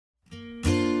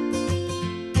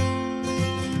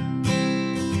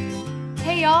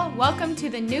Hey y'all, welcome to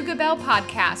the Nooga Bell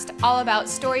podcast, all about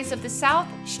stories of the South,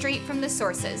 straight from the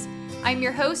sources. I'm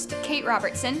your host, Kate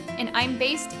Robertson, and I'm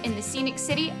based in the scenic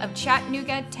city of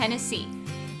Chattanooga, Tennessee.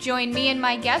 Join me and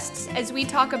my guests as we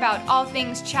talk about all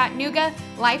things Chattanooga,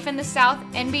 life in the South,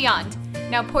 and beyond.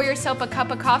 Now pour yourself a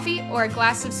cup of coffee or a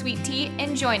glass of sweet tea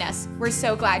and join us. We're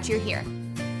so glad you're here.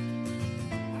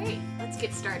 All right, let's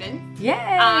get started. Yay!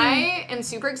 I am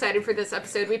super excited for this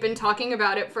episode. We've been talking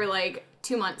about it for like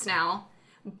 2 months now.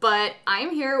 But I'm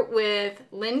here with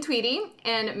Lynn, Tweedie,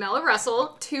 and Melo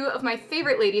Russell, two of my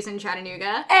favorite ladies in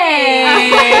Chattanooga.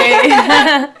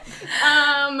 Hey!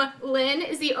 Lynn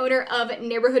is the owner of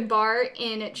Neighborhood Bar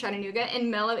in Chattanooga, and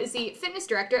Melo is the fitness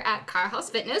director at Kyle House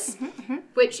Fitness,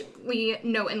 which we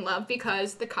know and love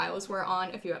because the Kyles were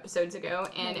on a few episodes ago,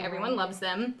 and everyone loves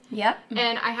them. Yep.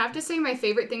 And I have to say my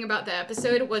favorite thing about the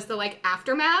episode was the,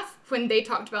 aftermath when they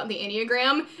talked about the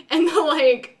Enneagram and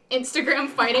the, Instagram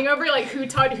fighting over, who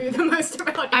taught who the most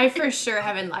about it. I for sure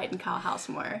have enlightened Kyle House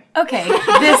more. Okay,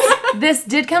 this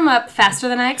did come up faster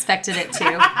than I expected it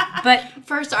to, but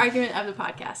First argument of the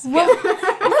podcast. well,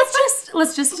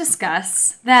 let's just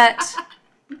discuss that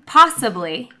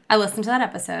possibly I listened to that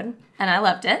episode and I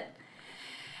loved it,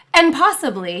 and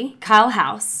possibly Kyle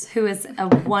House, who is a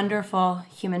wonderful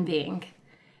human being,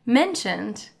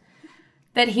 mentioned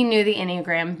that he knew the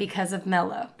Enneagram because of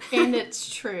Melo. And it's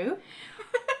true.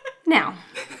 Now,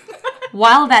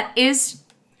 while that is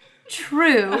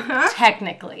true,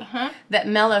 technically, that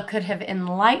Melo could have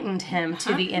enlightened him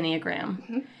to the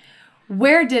Enneagram,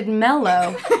 where did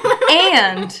Melo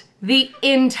and the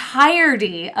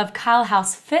entirety of Kyle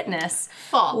House Fitness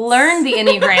learn the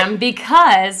Enneagram?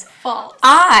 Because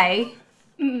I,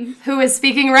 who is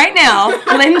speaking right now,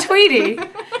 Lynn Tweedie,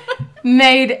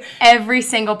 made every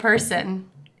single person,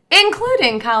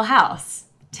 including Kyle House,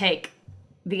 take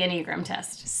the Enneagram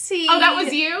test. See. Oh, that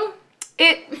was you?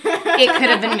 It could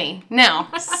have been me.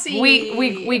 Now, See.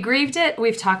 we grieved it.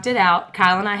 We've talked it out.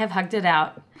 Kyle and I have hugged it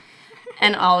out.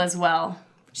 And all is well.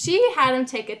 She had him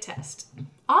take a test.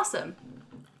 Awesome.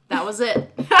 That was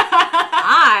it.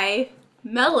 I,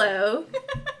 Melo,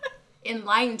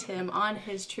 enlightened him on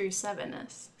his true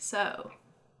sevenness. So,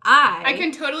 I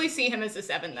can totally see him as a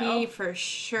 7, though. He for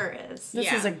sure is. This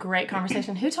Yeah. is a great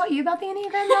conversation. Who taught you about the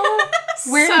Enneagram, Melo?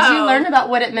 Where did you learn about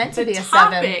what it meant to be a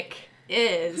 7? The topic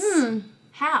is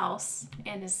House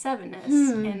and his sevenness.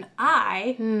 And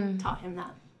I taught him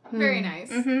that. Very nice.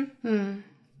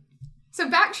 So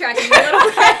backtracking a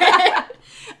little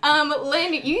bit.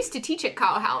 Lynn, you used to teach at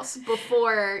Kyle House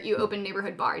before you opened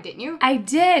Neighborhood Bar, didn't you? I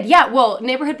did. Yeah, well,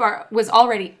 Neighborhood Bar was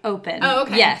already open. Oh,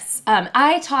 okay. Yes.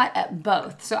 I taught at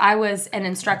both. So I was an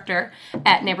instructor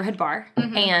at Neighborhood Bar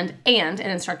and an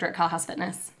instructor at Kyle House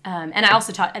Fitness. And I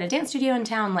also taught at a dance studio in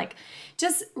town,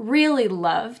 just really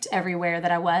loved everywhere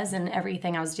that I was and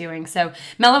everything I was doing. So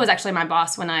Melo was actually my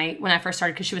boss when I first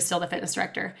started because she was still the fitness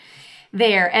director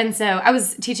there. And so I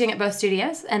was teaching at both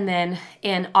studios. And then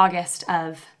in August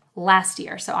of last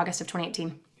year, so August of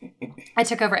 2018, I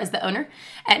took over as the owner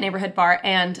at Neighborhood Bar.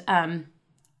 And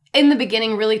in the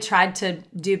beginning, really tried to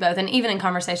do both. And even in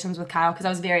conversations with Kyle, because I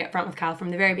was very upfront with Kyle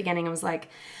from the very beginning, I was like,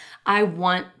 I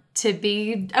want to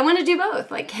do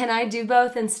both. Can I do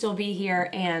both and still be here?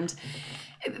 And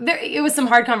it was some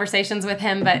hard conversations with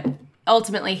him, but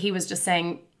ultimately he was just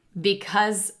saying,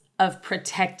 because of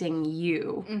protecting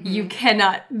you, you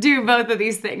cannot do both of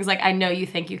these things. I know you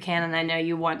think you can, and I know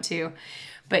you want to,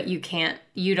 but you can't.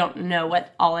 You don't know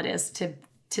what all it is to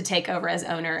take over as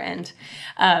owner.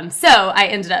 And so I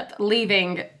ended up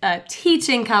leaving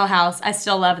teaching Kyle House. I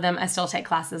still love them. I still take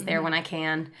classes there when I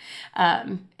can,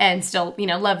 and still,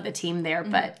 love the team there.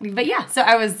 But yeah, so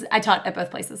I taught at both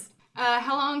places.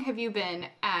 How long have you been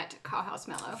at Kyle House,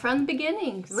 Melo? From the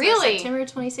beginning. Really? September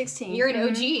 2016. You're an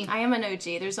OG. I am an OG.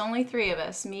 There's only 3 of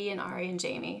us, me and Ari and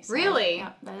Jamie. So, Really?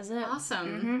 Yeah, that is it.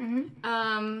 Awesome.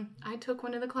 I took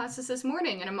one of the classes this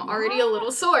morning, and I'm already a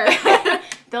little sore.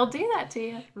 They'll do that to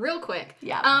you. Real quick.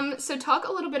 Yeah. So talk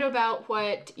a little bit about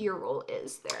what your role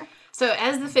is there. So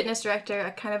as the fitness director,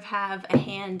 I kind of have a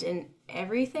hand in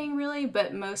everything really,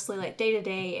 but mostly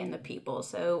day-to-day and the people.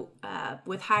 So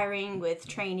with hiring, with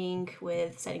training,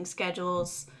 with setting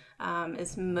schedules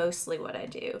is mostly what I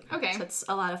do. Okay. So it's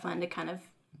a lot of fun to kind of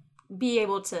be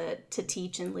able to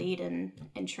teach and lead and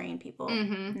train people.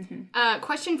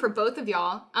 Question for both of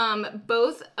y'all.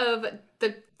 Both of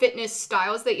the fitness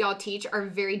styles that y'all teach are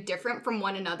very different from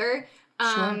one another.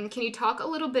 Can you talk a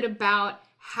little bit about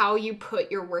how you put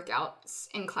your workouts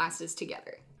and classes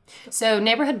together? So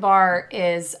Neighborhood Bar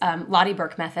is Lottie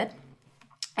Burke method.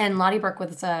 And Lottie Burke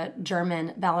was a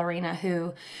German ballerina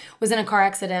who was in a car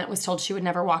accident, was told she would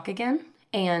never walk again.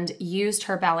 and used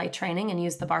her ballet training and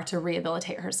used the bar to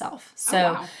rehabilitate herself.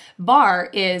 So bar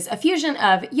is a fusion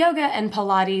of yoga and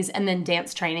Pilates and then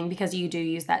dance training, because you do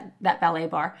use that ballet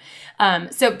bar.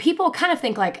 So people kind of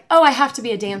think like, oh, I have to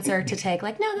be a dancer to take.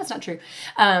 Like, no, that's not true.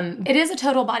 It is a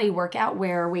total body workout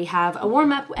where we have a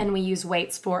warm-up and we use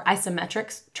weights for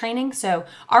isometric training. So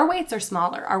our weights are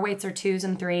smaller. Our weights are 2s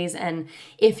and 3s. And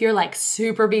if you're like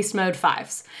super beast mode,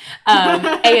 5s.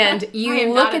 And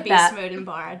you look at that. I am not a beast mode in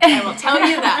bar. I will tell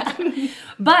you that.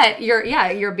 But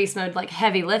you're beast mode, like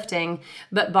heavy lifting,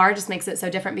 but bar just makes it so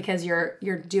different because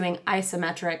you're doing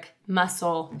isometric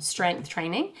muscle strength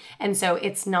training. And so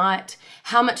it's not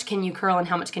how much can you curl and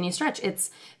how much can you stretch.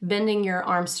 It's bending your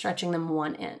arms, stretching them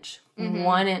 1 inch.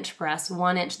 1 inch press,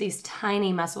 1 inch, these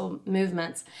tiny muscle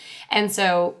movements. And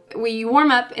so we warm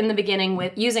up in the beginning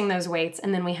with using those weights,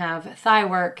 and then we have thigh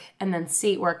work, and then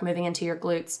seat work moving into your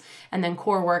glutes, and then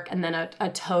core work, and then a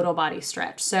total body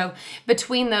stretch. So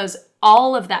between those,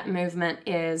 all of that movement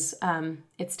is,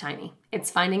 it's tiny.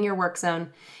 It's finding your work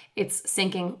zone. It's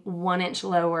sinking 1 inch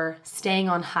lower, staying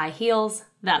on high heels.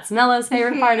 That's Melo's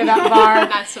favorite part about bar.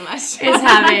 Not so much. Is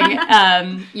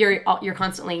having, you're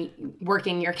constantly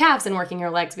working your calves and working your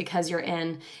legs because you're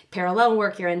in parallel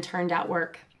work, you're in turned out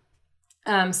work.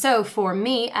 So for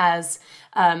me as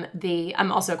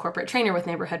I'm also a corporate trainer with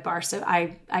Neighborhood Bar, so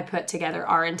I put together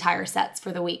our entire sets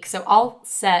for the week. So I'll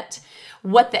set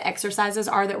what the exercises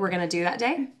are that we're going to do that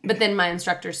day, but then my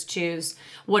instructors choose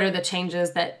what are the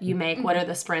changes that you make, what are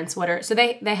the sprints, so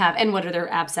they have, and what are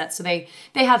their ab sets. So they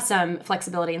have some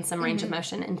flexibility and some range of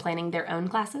motion in planning their own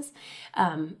classes.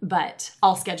 But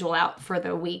I'll schedule out for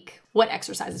the week what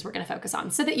exercises we're going to focus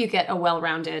on so that you get a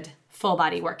well-rounded full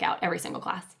body workout every single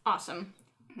class. Awesome.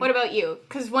 What about you?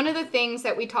 Because one of the things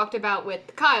that we talked about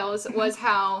with Kyle's was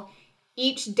how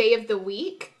each day of the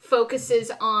week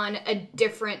focuses on a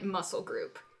different muscle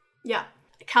group. Yeah.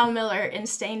 Kyle Miller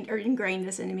ingrained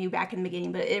this into me back in the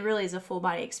beginning, but it really is a full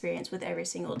body experience with every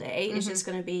single day. It's just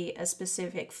going to be a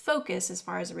specific focus as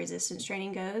far as the resistance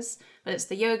training goes, but it's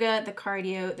the yoga, the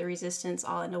cardio, the resistance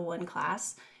all into one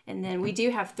class. And then we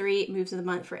do have 3 moves of the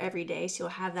month for every day, so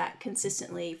you'll have that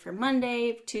consistently for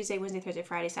Monday, Tuesday, Wednesday, Thursday,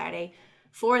 Friday, Saturday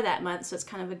for that month. So it's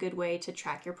kind of a good way to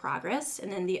track your progress.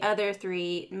 And then the other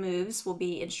 3 moves will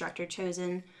be instructor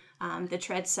chosen. The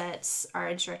tread sets are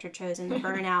instructor chosen. The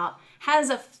burnout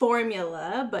has a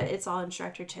formula, but it's all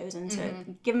instructor chosen to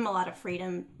give him a lot of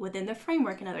freedom within the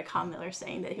framework. Another Kyle Miller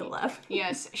saying that he'll love.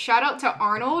 Yes. Shout out to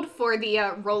Arnold for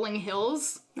the rolling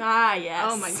hills. Ah, yes.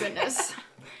 Oh my goodness.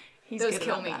 Those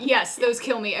kill me. Yes, those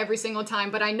kill me every single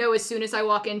time. But I know as soon as I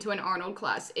walk into an Arnold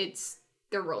class,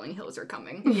 the rolling hills are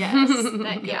coming. Yes.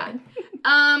 Yeah.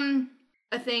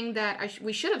 A thing that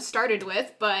we should have started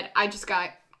with, but I just got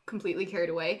completely carried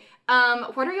away.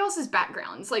 What are y'all's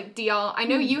backgrounds? Like, do y'all, I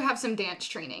know you have some dance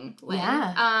training, Lynn.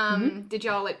 Yeah. Did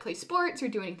y'all play sports or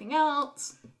do anything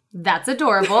else? That's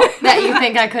adorable that you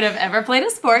think I could have ever played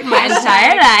a sport my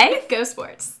entire life. Go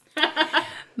sports.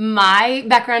 My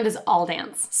background is all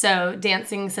dance. So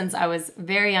dancing since I was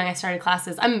very young. I started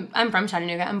classes. I'm from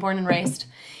Chattanooga. I'm born and raised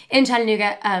in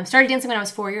Chattanooga. Started dancing when I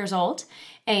was 4 years old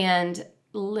and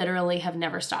literally have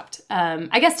never stopped.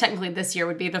 I guess technically this year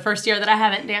would be the first year that I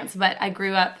haven't danced, but I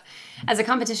grew up as a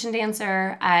competition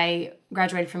dancer. I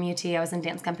graduated from UT. I was in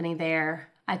dance company there.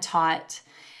 I taught.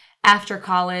 After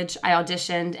college, I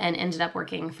auditioned and ended up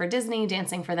working for Disney,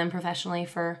 dancing for them professionally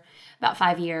for about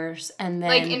 5 years. And then,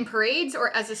 like in parades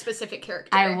or as a specific character?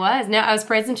 I was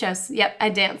parades and shows. Yep, I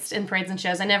danced in parades and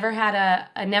shows. I never had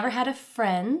a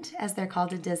friend, as they're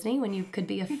called at Disney, when you could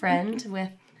be a friend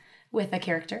with a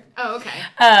character. Oh,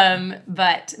 okay.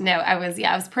 But no, I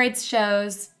was parades,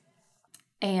 shows,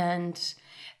 and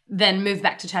then moved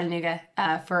back to Chattanooga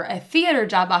for a theater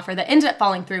job offer that ended up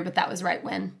falling through, but that was right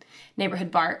when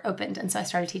Neighborhood Bar opened, and so I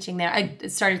started teaching there. I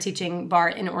started teaching bar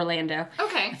in Orlando.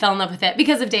 Okay. I fell in love with it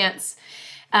because of dance,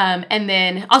 and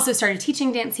then also started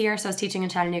teaching dance here. So I was teaching in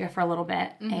Chattanooga for a little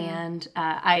bit, and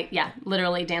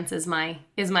literally dance is my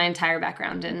entire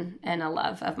background and a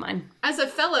love of mine. As a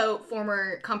fellow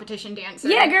former competition dancer,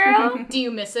 yeah, girl, do you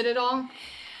miss it at all?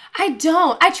 I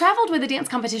don't. I traveled with a dance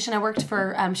competition. I worked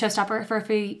for Showstopper for a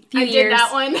few years. I did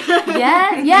that one.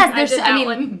 Yes.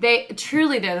 One.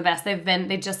 They're the best.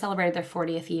 They just celebrated their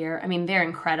 40th year. I mean, they're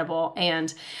incredible.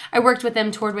 And I worked with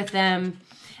them, toured with them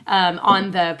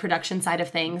on the production side of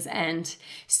things, and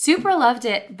super loved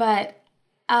it. But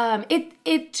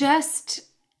it just,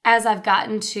 as I've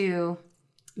gotten to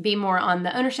be more on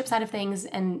the ownership side of things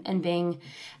and being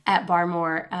at bar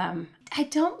more, I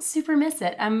don't super miss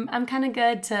it. I'm kind of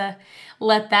good to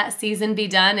let that season be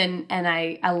done, and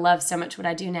I love so much what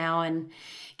I do now and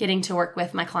getting to work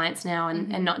with my clients now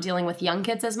and not dealing with young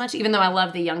kids as much, even though I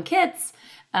love the young kids,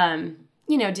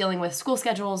 dealing with school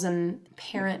schedules and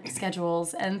parent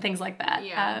schedules and things like that.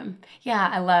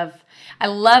 Yeah. I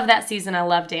love that season. I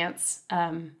love dance.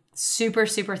 Super,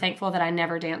 super thankful that I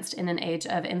never danced in an age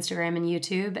of Instagram and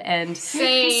YouTube and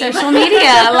social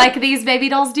media like these baby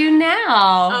dolls do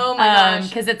now. Oh my gosh.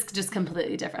 Because it's just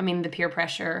completely different. I mean, the peer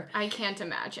pressure. I can't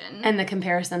imagine. And the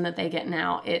comparison that they get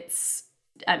now, it's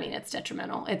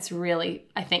detrimental. It's really,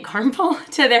 I think, harmful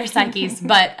to their psyches.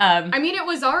 But it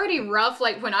was already rough.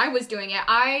 Like when I was doing it,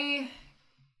 I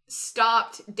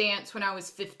stopped dance when I was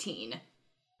 15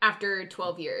 after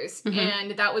 12 years.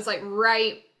 And that was like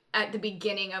right at the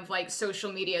beginning of like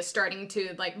social media starting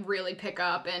to like really pick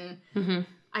up, and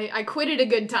I quit at a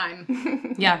good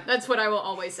time. Yeah. That's what I will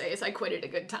always say is I quit at a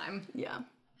good time. Yeah.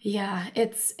 Yeah,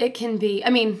 it can be,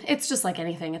 it's just like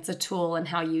anything. It's a tool and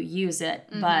how you use it,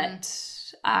 but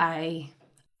I,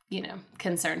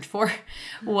 concerned for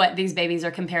what these babies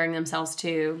are comparing themselves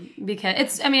to, because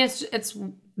it's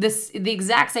the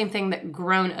exact same thing that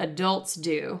grown adults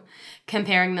do,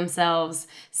 comparing themselves,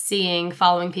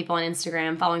 following people on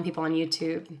Instagram, following people on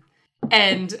YouTube,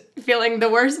 and feeling the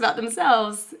worst about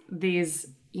themselves. These,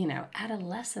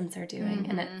 adolescents are doing,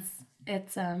 and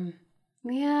it's I'm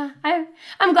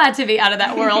glad to be out of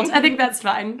that world. I think that's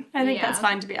fine. I think that's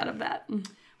fine to be out of that.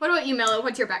 What about you, Melo?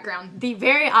 What's your background? The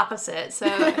very opposite. So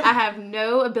I have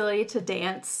no ability to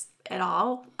dance at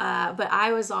all, but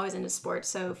I was always into sports.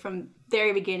 So from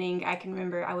very beginning, I can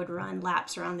remember I would run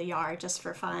laps around the yard just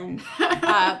for fun.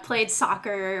 Played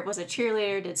soccer, was a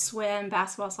cheerleader, did swim,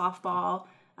 basketball, softball,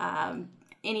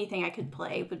 anything I could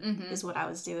play is what I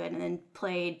was doing. And then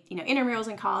played, intramurals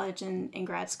in college and in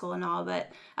grad school and all.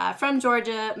 But from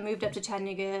Georgia, moved up to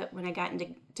Chattanooga when I got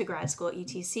into grad school at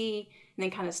ETC, and then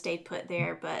kind of stayed put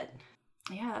there. But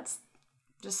yeah, that's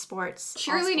just sports.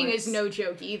 Cheerleading is no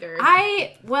joke either.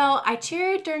 I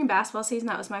cheered during basketball season.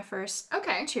 That was my first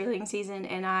cheerleading season,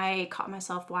 and I caught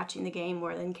myself watching the game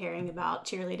more than caring about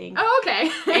cheerleading. Oh, okay.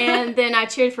 And then I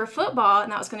cheered for football,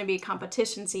 and that was going to be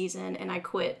competition season, and I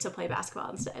quit to play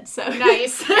basketball instead. So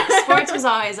nice. Sports was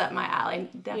always up my alley.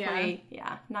 Definitely,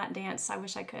 not dance. I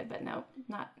wish I could, but no,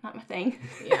 not my thing.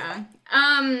 Yeah.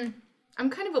 I'm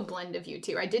kind of a blend of you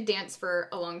two. I did dance for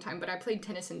a long time, but I played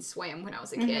tennis and swam when I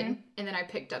was a kid. And then I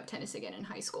picked up tennis again in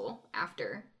high school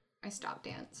after I stopped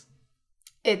dance.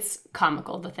 It's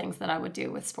comical, the things that I would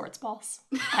do with sports balls.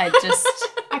 I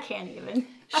can't even.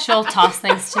 She'll toss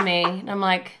things to me, and I'm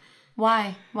like,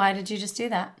 why? Why did you just do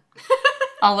that?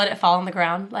 I'll let it fall on the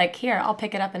ground. Like, here, I'll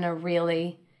pick it up in a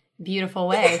really beautiful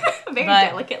way. Very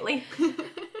delicately.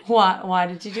 Why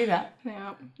did you do that?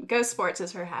 Yeah. Go Sports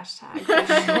is her hashtag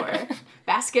for sure.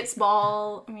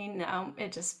 Basketball. No,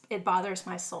 it bothers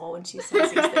my soul when she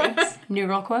says these things. New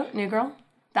girl quote? New girl?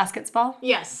 Basketball?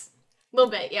 Yes. A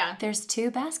little bit, yeah. There's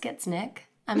two baskets, Nick.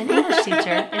 I'm an English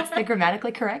teacher. It's the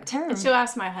grammatically correct term. And she'll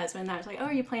ask my husband that. I was like,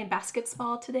 are you playing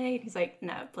basketball today? And he's like,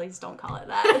 no, please don't call it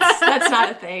that. That's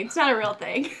not a thing. It's not a real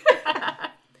thing.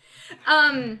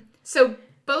 So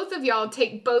both of y'all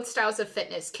take both styles of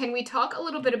fitness. Can we talk a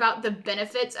little bit about the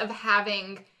benefits of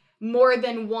having more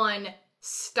than one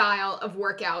style of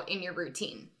workout in your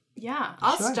routine? Yeah,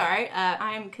 I'll start.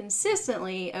 I'm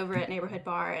consistently over at Neighborhood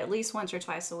Bar at least once or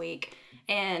twice a week.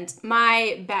 And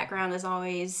my background is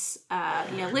always,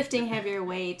 lifting heavier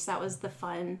weights. That was the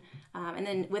fun. And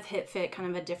then with Hip Fit, kind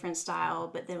of a different style.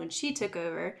 But then when she took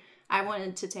over, I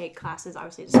wanted to take classes,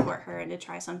 obviously, to support her and to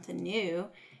try something new.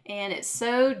 And it's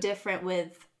so different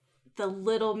with the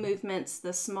little movements,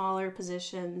 the smaller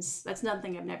positions. That's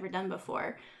nothing I've never done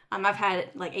before. I've had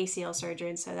like ACL surgery,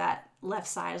 and so that left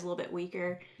side is a little bit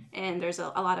weaker. And there's a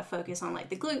lot of focus on like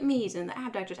the glute meds and the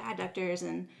adductors,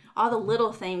 and all the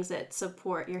little things that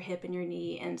support your hip and your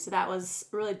knee. And so that was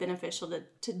really beneficial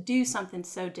to do something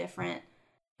so different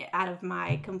out of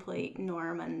my complete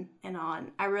norm and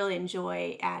on. I really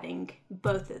enjoy adding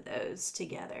both of those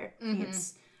together.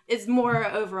 It's more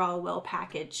overall well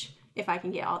packaged if I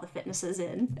can get all the fitnesses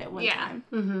in at one time.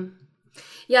 Mm-hmm.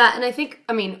 Yeah, and I think,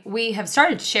 we have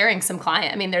started sharing some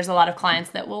there's a lot of clients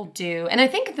that will do, and I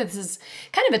think this is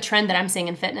kind of a trend that I'm seeing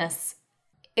in fitness,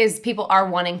 is people are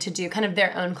wanting to do kind of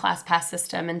their own class pass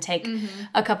system and take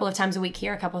a couple of times a week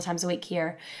here, a couple of times a week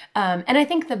here. And I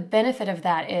think the benefit of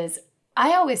that is,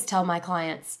 I always tell my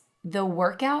clients, the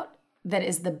workout that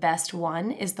is the best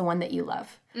one is the one that you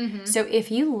love. So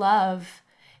if you love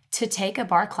to take a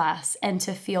bar class and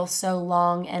to feel so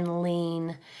long and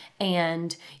lean,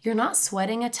 and you're not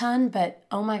sweating a ton, but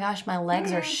oh my gosh, my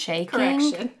legs are shaking.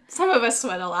 Correction. Some of us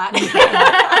sweat a lot.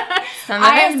 Some of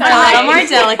us are a little more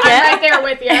delicate. I'm right there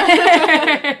with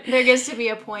you. There gets to be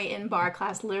a point in bar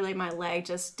class, literally my leg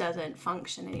just doesn't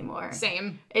function anymore.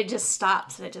 Same. It just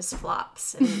stops and it just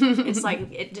flops. And it's like,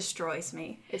 it destroys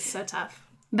me. It's so tough.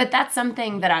 But that's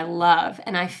something that I love,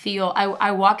 and I feel,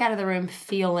 I walk out of the room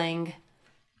feeling,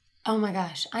 oh my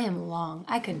gosh, I am long.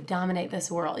 I could dominate this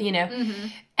world, Mm-hmm.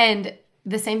 And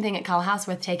the same thing at Kyle House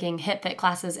with taking hip fit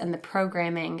classes and the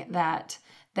programming that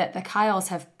the Kyles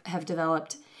have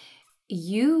developed.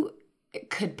 You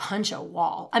could punch a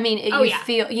wall. I mean,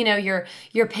 feel,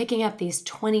 you're picking up these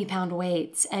 20-pound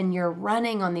weights and you're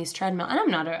running on these treadmill. And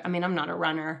I'm not a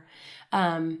runner.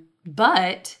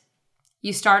 But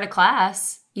you start a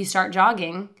class, you start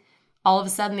jogging, all of a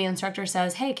sudden the instructor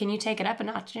says, hey, can you take it up a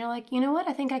notch? And you're like, you know what?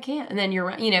 I think I can. And then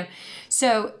you're,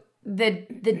 so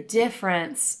the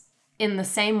difference in the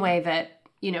same way that,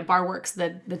 bar works,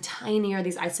 the tinier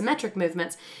these isometric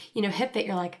movements, hip fit,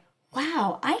 you're like,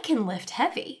 wow, I can lift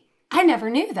heavy. I never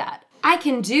knew that. I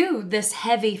can do this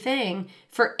heavy thing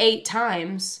for 8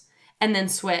 times and then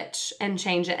switch and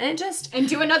change it. And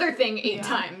do another thing 8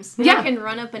 times. Yeah. You can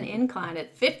run up an incline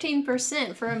at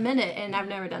 15% for a minute, and I've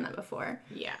never done that before.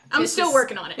 Yeah. I'm still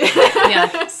working on it.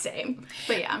 Yeah. Same.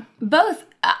 But yeah. Both.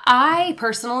 I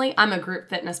personally, I'm a group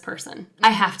fitness person. I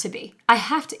have to be. I'm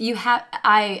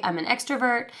an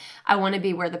extrovert. I want to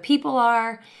be where the people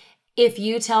are. If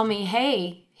you tell me,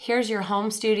 hey, here's your home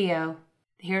studio,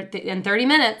 here in 30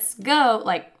 minutes, go,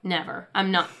 like, never.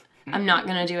 I'm not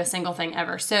going to do a single thing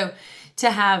ever. So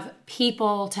to have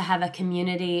people, to have a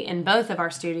community in both of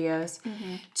our studios,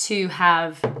 to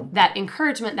have that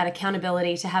encouragement, that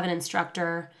accountability, to have an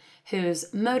instructor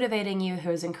who's motivating you,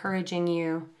 who's encouraging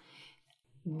you,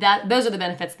 those are the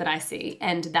benefits that I see.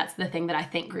 And that's the thing that I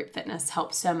think group fitness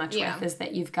helps so much with, is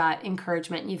that you've got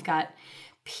encouragement, you've got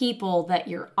people that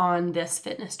you're on this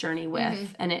fitness journey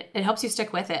with, and it helps you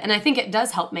stick with it. And I think it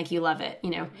does help make you love it,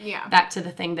 back to the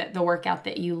thing that the workout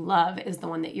that you love is the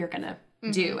one that you're going to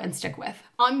do and stick with.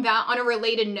 On a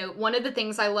related note, one of the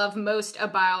things I love most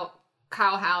about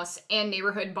Kyle House and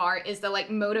Neighborhood Bar is the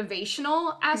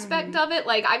motivational aspect of it.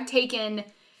 Like, I've taken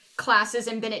classes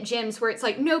and been at gyms where it's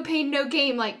like, no pain, no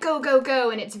gain, like, go, go,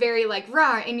 go. And it's very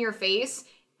rah, in your face.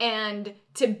 And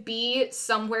to be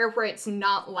somewhere where it's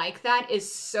not like that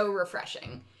is so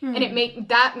refreshing. And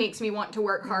that makes me want to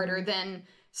work harder than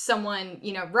someone,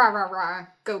 rah, rah, rah,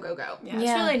 go, go, go. Yeah,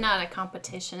 it's really not a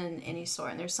competition in any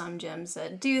sort. And there's some gyms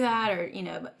that do that, or,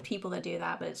 people that do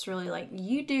that. But it's really like,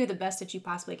 you do the best that you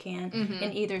possibly can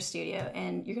in either studio.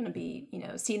 And you're going to be,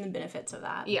 seeing the benefits of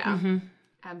that. Yeah,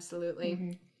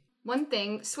 absolutely. One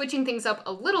thing, switching things up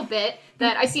a little bit,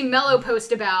 that I see Melo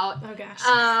post about. Oh, gosh.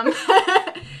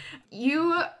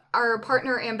 You are a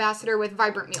partner ambassador with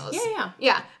Vibrant Meals.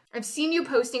 Yeah. I've seen you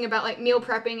posting about, meal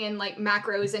prepping and,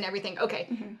 macros and everything. Okay.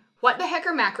 What the heck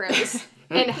are macros?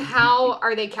 And how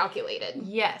are they calculated?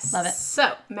 Yes. Love it.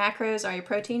 So, macros are your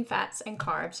protein, fats, and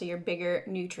carbs. So, your bigger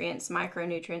nutrients,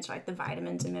 micronutrients, like the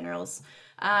vitamins and minerals.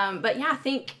 But yeah, I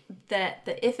think that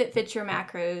if it fits your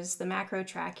macros, the macro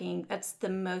tracking, that's the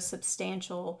most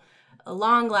substantial,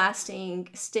 long-lasting,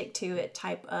 stick-to-it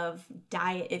type of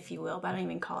diet, if you will. But I don't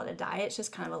even call it a diet. It's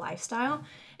just kind of a lifestyle.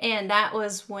 And that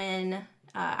was when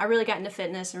I really got into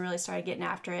fitness and really started getting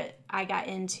after it. I got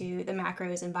into the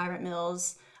macros and Vibrant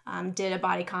Meals, did a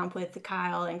body comp with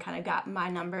Kyle and kind of got my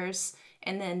numbers.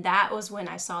 And then that was when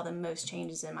I saw the most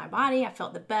changes in my body. I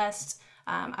felt the best.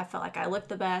 I felt like I looked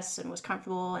the best and was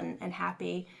comfortable and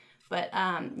happy. But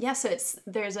so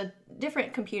there's a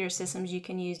different computer systems you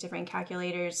can use, different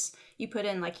calculators. You put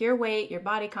in your weight, your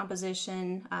body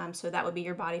composition. So that would be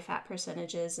your body fat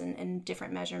percentages and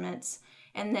different measurements.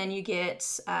 And then you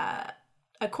get,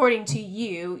 according to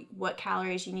you, what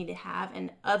calories you need to have.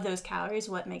 And of those calories,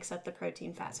 what makes up the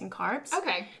protein, fats, and carbs.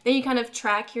 Okay. Then you kind of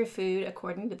track your food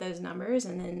according to those numbers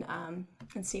and then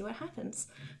and see what happens.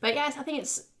 But yes, I think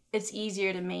it's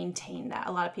easier to maintain that.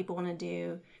 A lot of people want to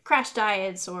do crash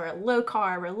diets or low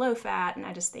carb or low fat. And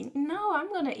I just think, no, I'm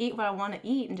going to eat what I want to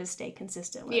eat and just stay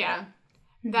consistent with it. Yeah.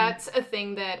 That's a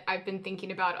thing that I've been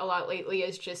thinking about a lot lately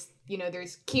is just,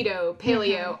 there's keto,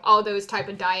 paleo, all those type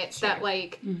of diets that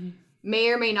may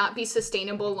or may not be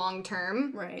sustainable long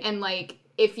term. Right. And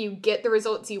if you get the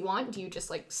results you want, do you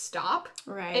just stop?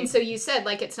 Right. And so you said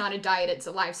it's not a diet, it's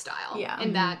a lifestyle. Yeah.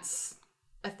 And that's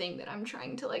a thing that I'm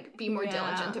trying to like be more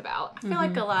diligent about. I feel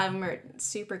like a lot of them are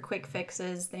super quick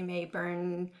fixes. They may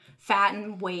burn fat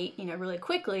and weight, really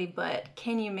quickly, but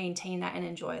can you maintain that and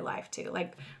enjoy life too?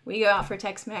 Like, we go out for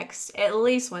Tex-Mex at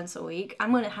least once a week.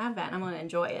 I'm going to have that and I'm going to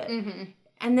enjoy it. Mm-hmm.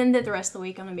 And then the rest of the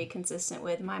week, I'm going to be consistent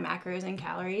with my macros and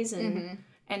calories and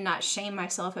not shame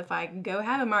myself if I go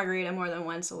have a margarita more than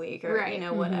once a week or,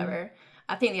 whatever.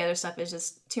 I think the other stuff is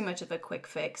just too much of a quick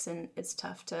fix, and it's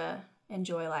tough to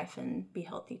enjoy life and be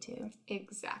healthy too.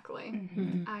 Exactly.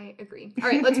 Mm-hmm. I agree. All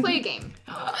right, let's play a game.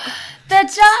 The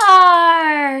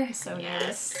jar! So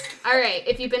nervous. All right,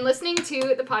 if you've been listening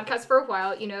to the podcast for a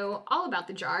while, you know all about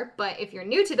the jar. But if you're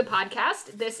new to the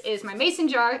podcast, this is my mason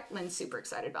jar. Lynn's super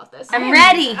excited about this. I'm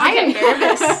ready. I am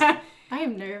nervous. I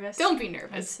am nervous. Don't be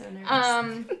nervous. I'm so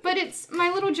nervous. But it's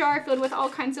my little jar filled with all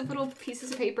kinds of little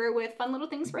pieces of paper with fun little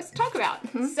things for us to talk about.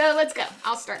 Mm-hmm. So let's go.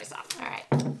 I'll start us off. All right.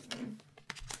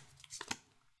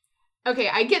 Okay,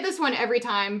 I get this one every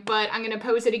time, but I'm going to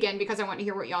pose it again because I want to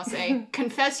hear what y'all say.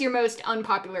 Confess your most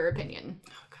unpopular opinion.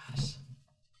 Oh, gosh.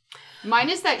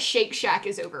 Mine is that Shake Shack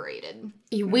is overrated.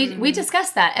 We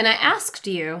discussed that, and I asked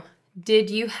you, did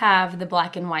you have the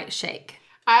black and white shake?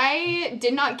 I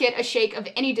did not get a shake of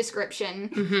any description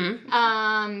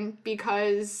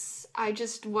because I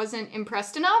just wasn't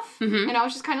impressed enough. Mm-hmm. And I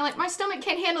was just kind of like, my stomach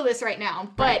can't handle this right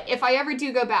now. But if I ever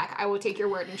do go back, I will take your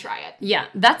word and try it. Yeah,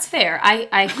 that's fair.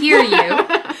 I hear you.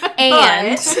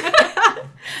 And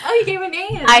oh, you gave an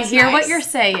and. I hear what you're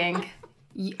saying.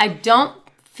 I don't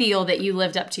feel that you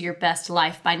lived up to your best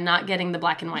life by not getting the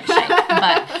black and white shake.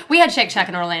 But we had Shake Shack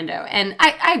in Orlando. And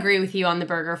I agree with you on the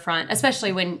burger front,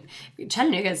 especially when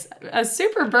Chattanooga's a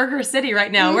super burger city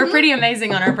right now. Mm-hmm. We're pretty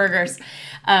amazing on our burgers.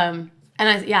 And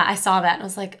I saw that and I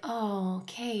was like, oh,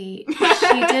 Kate,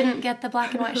 she didn't get the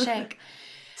black and white shake.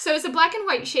 So is the black and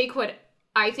white shake what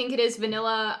I think it is,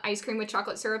 vanilla ice cream with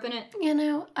chocolate syrup in it?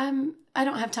 I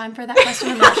don't have time for that question.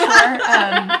 I'm not sure.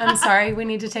 I'm sorry. We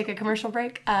need to take a commercial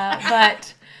break.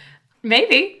 But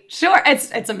maybe. Sure.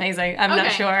 It's amazing. I'm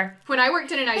not sure. When I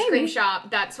worked in an ice cream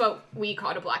shop, that's what we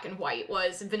called a black and white,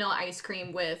 was vanilla ice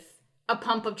cream with a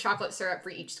pump of chocolate syrup for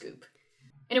each scoop.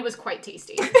 And it was quite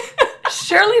tasty.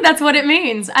 Surely that's what it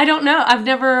means. I don't know. I've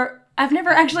never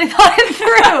actually thought it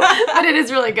through, but it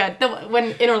is really good.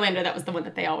 When in Orlando, that was the one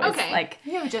that they always like.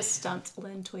 You would just stumped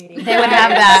Lynn Tweedie. They would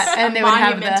have that, and they would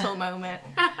have the monumental moment.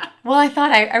 Well, I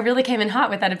thought I really came in hot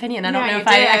with that opinion. I don't know if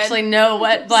I actually know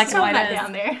what black and white is.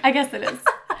 Down there. I guess it is.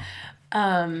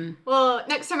 Well,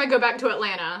 next time I go back to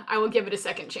Atlanta, I will give it a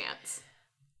second chance.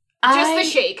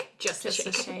 Just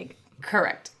the shake.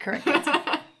 Correct.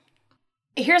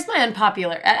 Here's my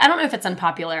unpopular. I don't know if it's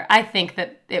unpopular. I think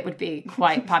that it would be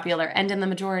quite popular and in the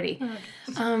majority.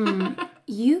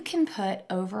 You can put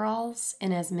overalls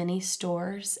in as many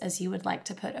stores as you would like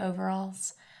to put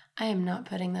overalls. I am not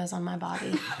putting those on my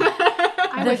body.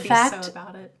 I would be so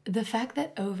about it. The fact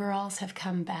that overalls have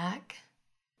come back,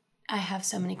 I have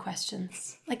so many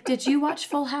questions. Like, did you watch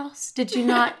Full House? Did you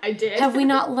not? I did. Have we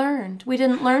not learned? We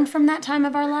didn't learn from that time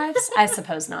of our lives? I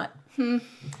suppose not.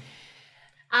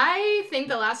 I think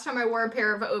the last time I wore a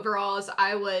pair of overalls,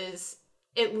 I was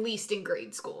at least in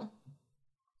grade school.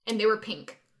 And they were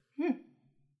pink.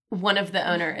 One of the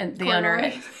owner and the owner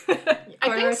at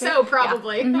I think so,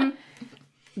 probably. Yeah.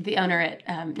 Mm-hmm. The owner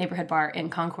at Neighborhood Bar in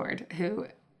Concord, who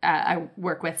I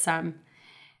work with some,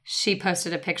 she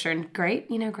posted a picture, and great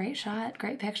shot,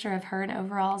 great picture of her in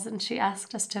overalls, and she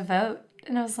asked us to vote.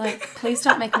 And I was like, please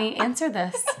don't make me answer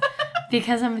this,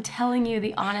 because I'm telling you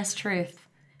the honest truth.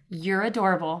 You're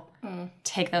adorable.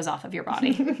 Take those off of your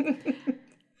body.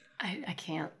 I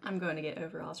can't. I'm going to get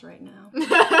overalls right now.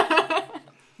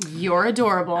 You're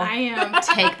adorable. I am.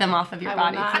 Take them off of your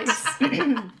body,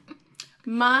 please.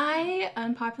 My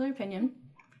unpopular opinion.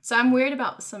 So I'm weird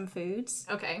about some foods.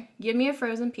 Okay. Give me a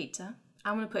frozen pizza.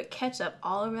 I'm going to put ketchup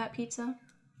all over that pizza.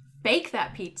 Bake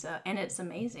that pizza, and it's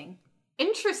amazing.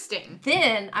 Interesting.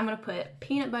 Then I'm going to put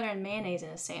peanut butter and mayonnaise in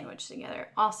a sandwich together.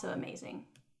 Also amazing.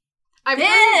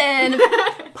 Then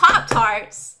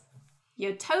Pop-Tarts,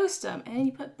 you toast them, and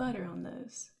you put butter on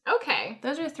those. Okay.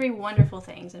 Those are 3 wonderful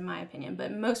things, in my opinion,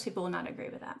 but most people will not agree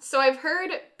with that. So I've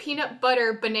heard peanut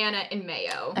butter, banana, and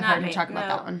mayo. I've heard you talk about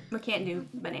that one. We can't do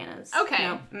bananas. Okay.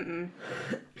 No.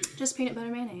 Just peanut butter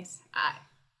mayonnaise.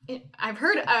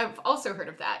 I've also heard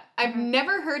of that. I've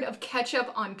never heard of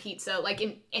ketchup on pizza, like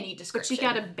in any description. But you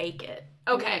gotta bake it.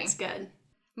 Okay. It's good.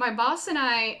 My boss and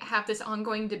I have this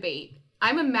ongoing debate.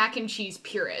 I'm a mac and cheese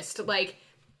purist. Like,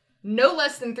 no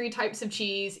less than 3 types of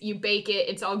cheese. You bake it.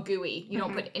 It's all gooey. You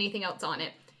don't put anything else on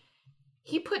it.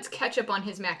 He puts ketchup on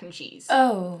his mac and cheese.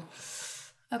 Oh.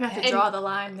 Okay. Have to draw the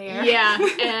line there. Yeah,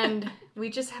 and we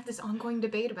just have this ongoing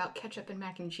debate about ketchup and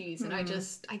mac and cheese, and I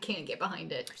can't get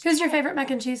behind it. Who's your favorite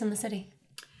mac and cheese in the city?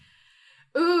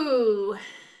 Ooh,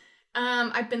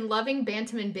 I've been loving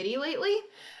Bantam and Biddy lately.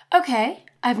 Okay,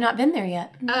 I've not been there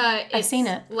yet. I've seen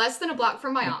it. Less than a block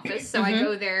from my office, so I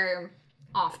go there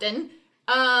often.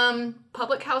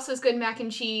 Public House has good mac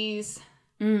and cheese.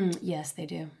 Yes, they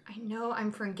do. I know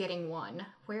I'm forgetting one.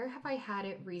 Where have I had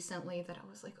it recently that I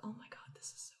was like, oh my god, this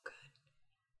is so good?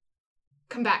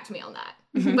 Come back to me on that.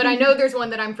 But I know there's one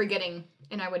that I'm forgetting,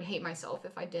 and I would hate myself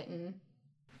if I didn't.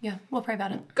 Yeah, we'll pray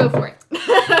about it. Go for it.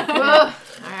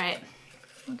 All right.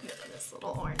 We'll go to this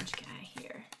little orange guy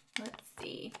here. Let's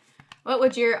see. What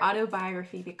would your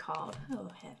autobiography be called? Oh,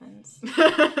 heavens.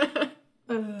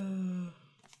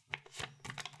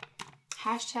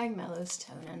 Hashtag Melo's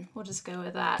tonin'. We'll just go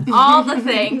with that. All the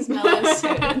things Melo's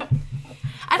tonin'.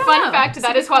 Fun fact,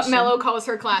 that is what Melo calls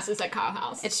her classes at Kyle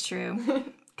House. It's true.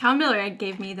 Kyle Miller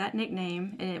gave me that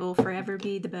nickname, and it will forever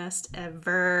be the best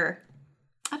ever.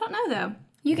 I don't know, though.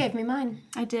 You gave me mine.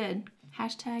 I did.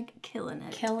 Hashtag killing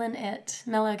it. Killing it.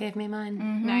 Melo gave me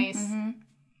mine. Nice.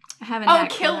 I have a Oh,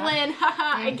 kill Lynn.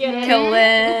 Haha, I get it. Kill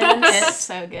Lynn. It's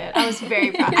so good. I was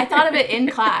very proud. I thought of it in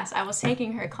class. I was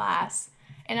taking her class,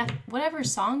 and whatever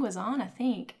song was on, I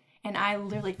think, and I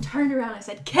literally turned around and I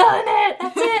said, killing it!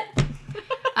 That's it!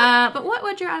 But what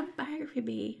would your autobiography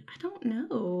be? I don't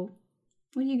know.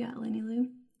 What do you got, Lenny Lou?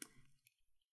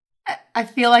 I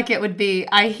feel like it would be,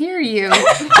 I hear you,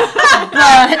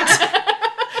 but...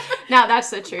 Now that's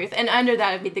the truth. And under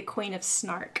that would be the Queen of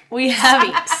Snark. We have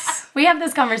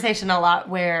this conversation a lot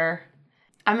where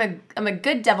I'm a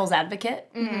good devil's advocate.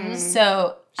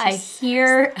 So I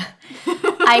hear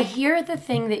the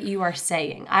thing that you are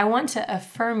saying. I want to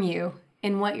affirm you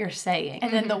in what you're saying.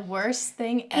 And then the worst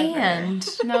thing ever. And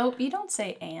nope, you don't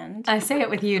say and. I say it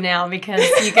with you now because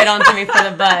you get onto me for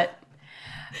the but.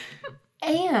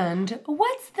 And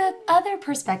what's the other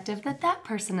perspective that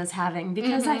person is having?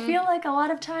 Because I feel like a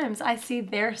lot of times I see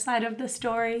their side of the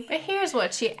story. But here's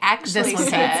what she actually This one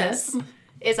says.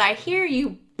 Is I hear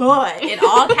you, but in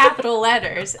all capital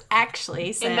letters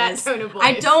actually says, in that tone of voice.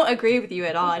 I don't agree with you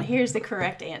at all, and here's the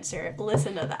correct answer.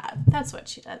 Listen to that. That's what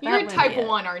she does. You're type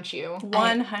 1, aren't you?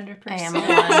 100%. I am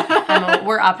a 1.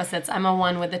 We're opposites. I'm a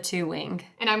 1 with a 2 wing.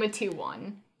 And I'm a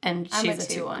 2-1. And I'm she's a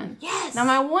 2-1. Yes. Now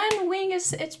my 1 wing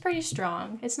it's pretty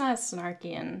strong. It's not as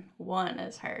snarky and 1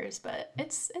 as hers, but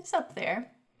it's up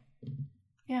there.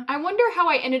 Yeah. I wonder how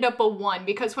I ended up a 1,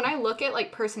 because when I look at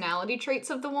like personality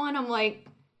traits of the 1, I'm like,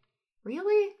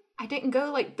 really? I didn't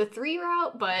go like the 3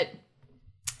 route, but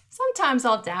sometimes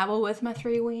I'll dabble with my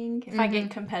 3 wing. If I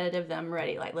get competitive, then I'm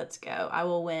ready. Like, let's go. I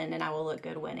will win and I will look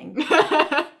good winning.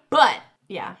 But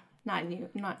yeah, not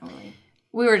only.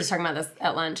 We were just talking about this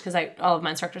at lunch because all of my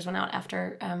instructors went out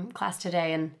after class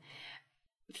today, and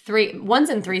 1s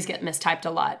and 3s get mistyped a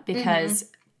lot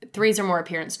because 3s are more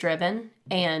appearance driven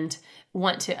and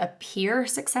want to appear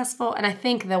successful. And I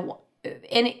think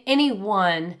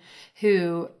anyone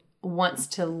who wants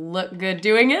to look good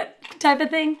doing it type of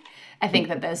thing, I think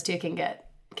that those two can get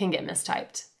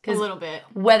mistyped. A little bit.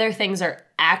 Whether things are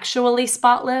actually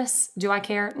spotless, do I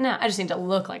care? No, I just need to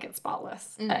look like it's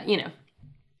spotless.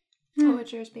 What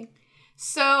would yours be?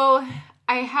 So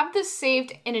I have this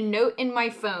saved in a note in my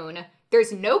phone.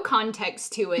 There's no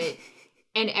context to it.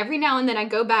 And every now and then I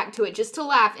go back to it just to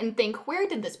laugh and think, where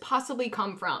did this possibly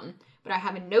come from? But I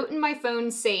have a note in my phone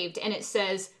saved, and it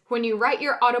says, when you write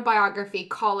your autobiography,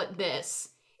 call it this.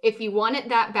 If you want it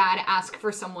that bad, ask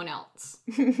for someone else.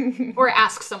 Or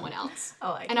ask someone else.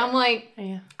 I'm like,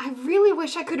 I really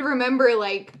wish I could remember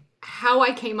like how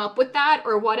I came up with that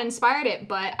or what inspired it,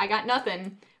 but I got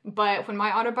nothing. But when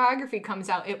my autobiography comes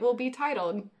out, it will be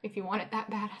titled, If You Want It That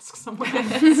Bad, Ask Someone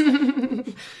Else.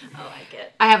 I like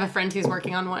it. I have a friend who's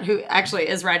working on one, who actually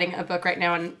is writing a book right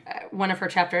now, and one of her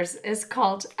chapters is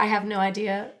called, I Have No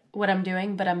Idea What I'm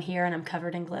Doing, But I'm Here and I'm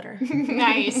Covered in Glitter.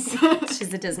 Nice.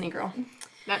 She's a Disney girl.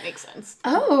 That makes sense.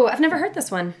 Oh, I've never heard this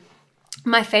one.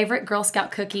 My favorite Girl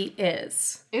Scout cookie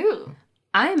is... Ooh.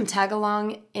 I am tag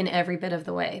along in every bit of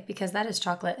the way, because that is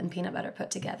chocolate and peanut butter put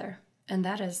together. And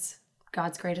that is...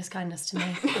 God's greatest kindness to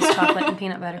me is chocolate and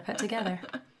peanut butter put together.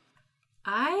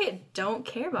 I don't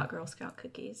care about Girl Scout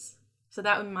cookies. So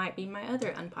that might be my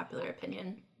other unpopular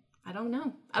opinion. I don't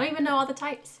know. I don't even know all the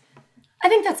types. I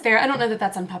think that's fair. I don't know that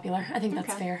that's unpopular. I think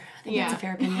that's fair. I think that's a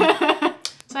fair opinion.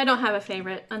 So I don't have a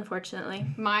favorite, unfortunately.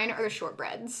 Mine are the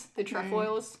shortbreads, the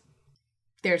trefoils.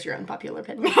 There's your unpopular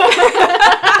opinion.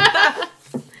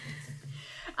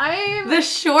 The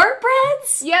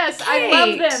shortbreads? Yes, Kate. I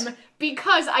love them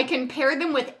because I can pair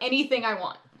them with anything I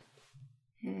want.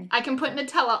 I can put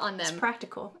Nutella on them. It's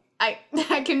practical. I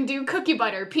can do cookie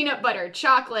butter, peanut butter,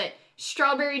 chocolate,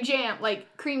 strawberry jam,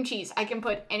 like cream cheese. I can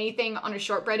put anything on a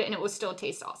shortbread and it will still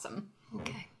taste awesome.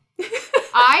 Okay.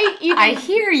 I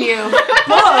hear you,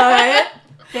 But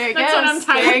there it goes. That's what I'm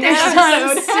tired there's of.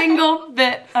 not a single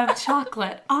bit of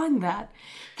chocolate on that.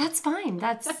 That's fine.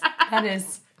 That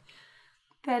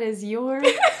is your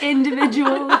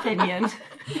individual opinion.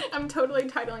 I'm totally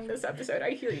titling this episode.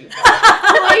 I hear you.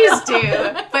 Please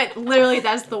do. But literally,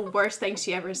 that's the worst thing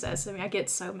she ever says to me. I get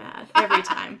so mad every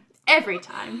time. Every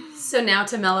time. So now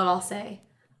to Melo, I'll say,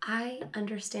 I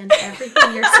understand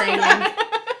everything you're saying.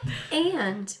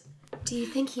 And do you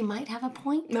think he might have a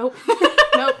point? Nope.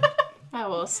 Nope. I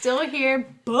will still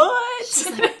hear,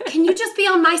 but... Like, can you just be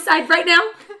on my side right now?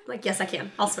 Like, yes, I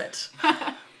can. I'll switch.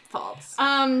 False.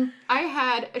 I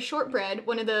had a shortbread.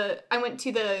 I went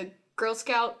to the Girl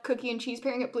Scout cookie and cheese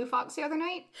pairing at Blue Fox the other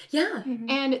night. Yeah.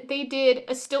 And they did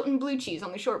a Stilton blue cheese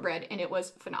on the shortbread, and it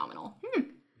was phenomenal.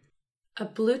 A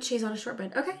blue cheese on a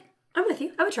shortbread. Okay. I'm with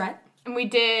you. I would try it. And we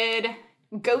did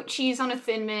goat cheese on a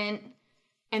Thin Mint.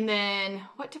 And then,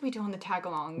 what did we do on the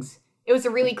tagalongs? It was a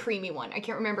really creamy one. I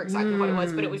can't remember exactly what it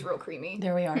was, but it was real creamy.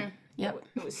 There we are. Yep.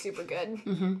 It was super good.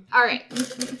 All right.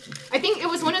 I think it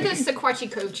was one of the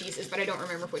Sequatchie Cove cheeses, but I don't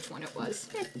remember which one it was.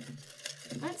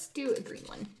 Let's do a green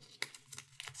one.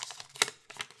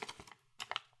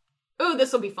 Ooh,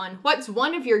 this will be fun. What's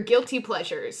one of your guilty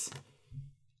pleasures?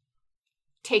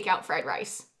 Takeout fried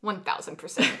rice.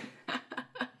 1,000%.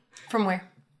 From where?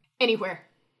 Anywhere.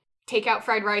 Takeout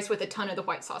fried rice with a ton of the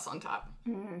white sauce on top.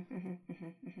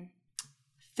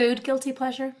 Food guilty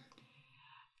pleasure?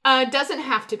 Doesn't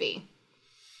have to be.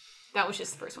 That was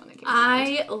just the first one that came to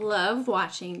mind. I love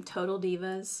watching Total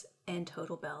Divas and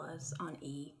Total Bellas on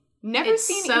E. Never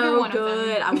seen either one of them. It's so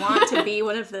good. I want to be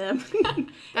one of them.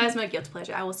 That is my guilty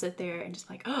pleasure. I will sit there and just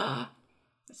like, oh,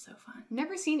 it's so fun.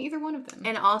 Never seen either one of them.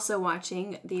 And also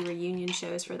watching the reunion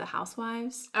shows for the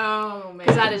Housewives. Oh, man.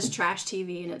 Because that is trash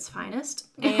TV in its finest.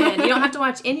 And you don't have to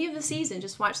watch any of the season.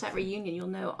 Just watch that reunion. You'll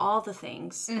know all the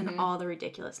things and all the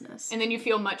ridiculousness. And then you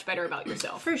feel much better about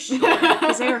yourself. For sure.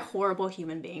 Because they're horrible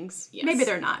human beings. Yes. Maybe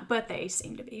they're not, but they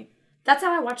seem to be. That's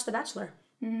how I watch The Bachelor.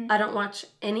 I don't watch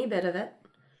any bit of it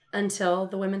until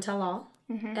the women tell all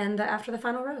and after the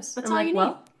final rose. That's I'm all like, you need.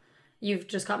 well, you've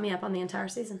just caught me up on the entire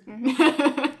season.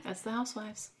 That's the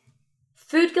Housewives.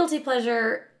 Food guilty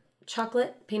pleasure,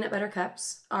 chocolate peanut butter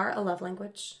cups are a love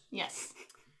language. Yes.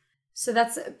 So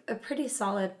that's a pretty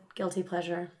solid guilty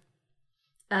pleasure.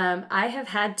 I have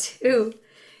had to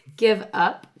give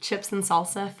up chips and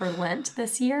salsa for Lent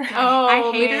this year. Oh,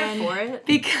 I hate man. her for it.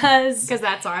 Because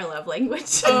That's our love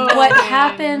language. what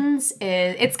happens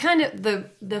is, it's kind of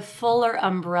the fuller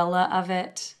umbrella of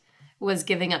it was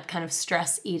giving up kind of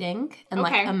stress eating and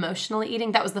like emotional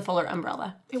eating. That was the fuller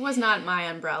umbrella. It was not my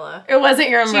umbrella. It wasn't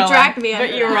your umbrella. She dragged me under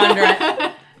but you were under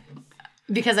it.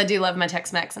 Because I do love my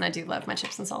Tex-Mex and I do love my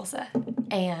chips and salsa.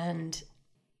 And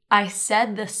I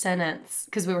said the sentence,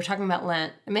 because we were talking about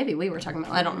Lent. Maybe we were talking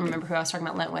about, I don't remember who I was talking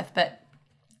about Lent with, but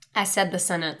I said the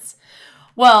sentence,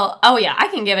 well, oh yeah, I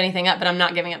can give anything up, but I'm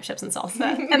not giving up chips and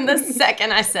salsa. And the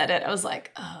second I said it, I was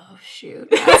like, oh shoot,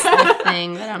 that's the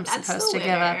thing that I'm supposed to give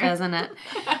up, isn't it?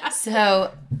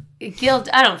 So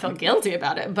I don't feel guilty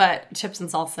about it, but chips and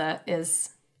salsa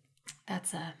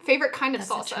that's a Favorite kind of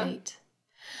that's a salsa? treat.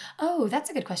 Oh, that's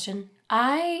a good question.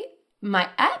 My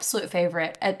absolute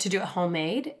favorite to do at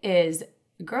homemade is,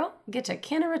 girl, get a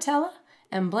can of Rotella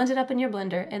and blend it up in your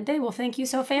blender, and they will think you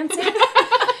so fancy.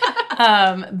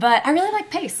 But I really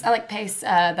like Pace. I like Pace,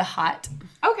 the hot.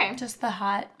 Okay. Just the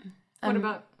hot. What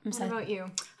about you? I don't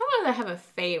know that I have a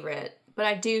favorite, but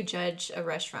I do judge a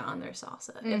restaurant on their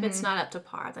salsa. If it's not up to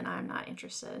par, then I'm not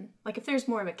interested. Like if there's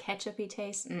more of a ketchup-y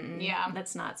taste,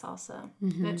 that's not salsa.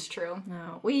 That's true.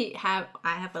 No, I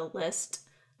have a list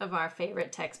of our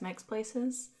favorite Tex-Mex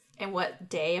places and what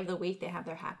day of the week they have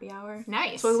their happy hour.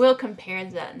 Nice. So we will compare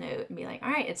that note and be like,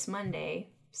 all right, it's Monday.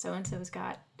 So-and-so's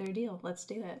got their deal. Let's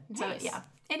do it. Nice. So, yeah,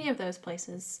 any of those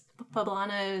places.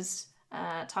 Poblano's,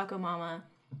 Taco Mama,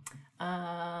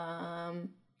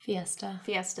 Fiesta,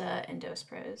 and Dos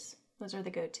Pros. Those are the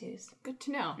go-tos. Good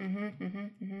to know.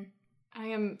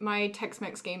 My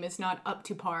Tex-Mex game is not up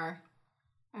to par.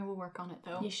 I will work on it,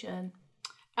 though. You should.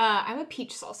 I'm a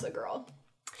peach salsa girl.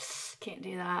 Can't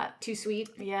do that. Too sweet?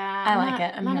 Yeah. I like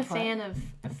it. I'm not here a for it. fan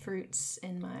of fruits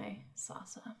in my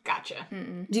salsa. Gotcha.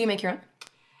 Do you make your own?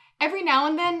 Every now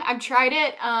and then, I've tried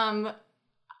it.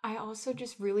 I also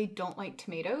just really don't like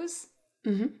tomatoes.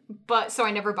 So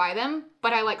I never buy them.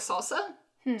 But I like salsa.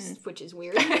 which is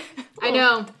weird. I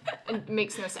know. It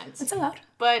makes no sense. It's allowed.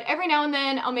 But every now and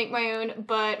then I'll make my own,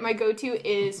 but my go-to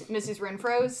is Mrs.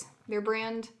 Renfro's, their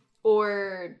brand,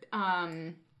 or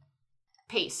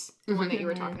Pace, the one that you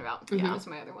were talking about. Yeah, that was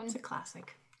my other one. It's a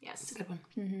classic. Yes. It's a good one.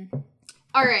 Mm-hmm.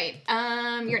 All right,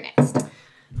 you're next.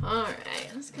 All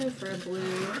right, let's go for a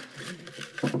blue.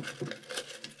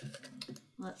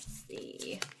 Let's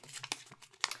see.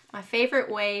 My favorite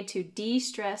way to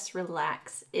de-stress,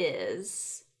 relax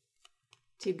is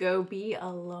to go be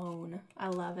alone. I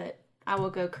love it. I will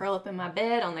go curl up in my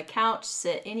bed, on the couch,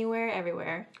 sit anywhere,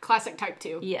 everywhere. Classic type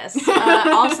 2. Yes.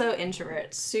 Also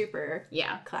introvert. Super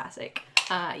classic.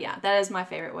 Yeah, that is my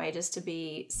favorite way, just to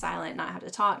be silent, not have to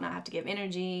talk, not have to give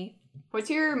energy. What's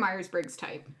your Myers-Briggs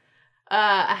type?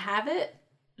 I have it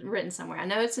written somewhere. I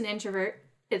know it's an introvert.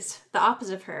 It's the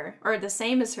opposite of her, or the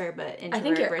same as her, but introvert. I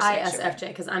think you're versus extrovert. ISFJ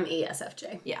because I'm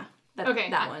ESFJ. Yeah.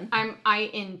 That one. I'm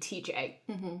INTJ.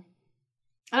 Mm-hmm.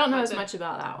 I don't know as much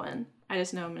about that one. I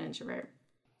just know I'm an introvert.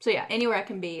 So yeah, anywhere I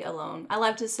can be alone. I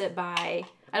love to sit by,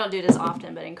 I don't do it as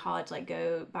often, but in college, like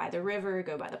go by the river,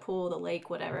 go by the pool, the lake,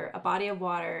 whatever. A body of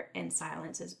water and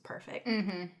silence is perfect.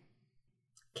 Mm-hmm.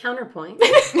 Counterpoint.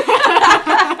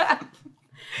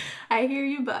 I hear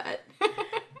you, but...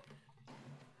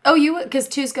 Oh, because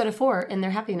 2s go to 4 in their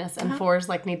happiness, and 4s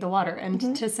like need the water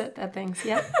and to sit at things.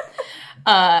 Yep.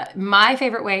 My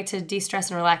favorite way to de-stress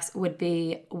and relax would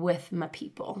be with my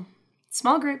people.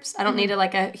 Small groups. I don't need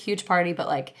a huge party, but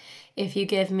like if you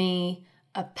give me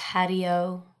a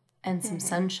patio and some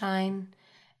sunshine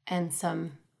and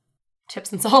some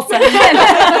chips and salsa,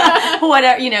 and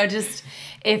whatever, just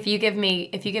if you give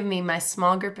me my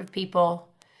small group of people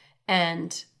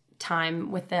and time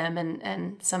with them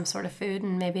and some sort of food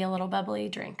and maybe a little bubbly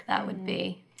drink,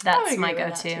 that's my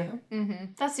go-to.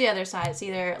 That's the other side. It's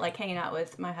either like hanging out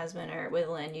with my husband or with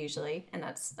Lynn usually, and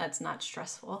that's not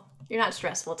stressful. You're not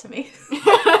stressful to me.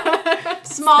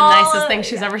 Small, the nicest thing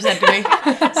she's ever said to me.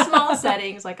 Small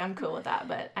settings, like I'm cool with that,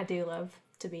 but I do love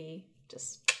to be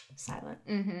just silent.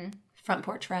 Front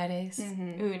porch Fridays.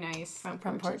 Ooh, nice. Front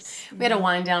porch. We had a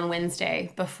wind down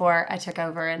Wednesday before I took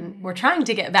over, and we're trying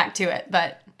to get back to it,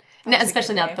 but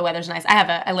especially now that the weather's nice.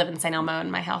 I live in St. Elmo,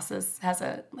 and my house has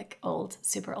a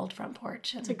super old front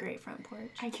porch. It's a great front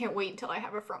porch. I can't wait until I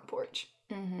have a front porch.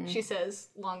 She says,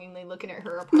 longingly looking at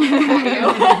her apartment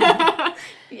patio.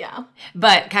 Yeah.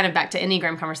 But kind of back to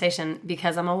Enneagram conversation,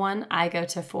 because I'm a 1, I go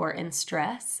to 4 in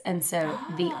stress. And so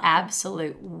the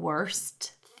absolute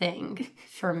worst thing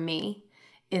for me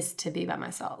is to be by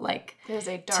myself. Like, there's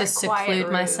a dark, to seclude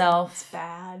myself. It's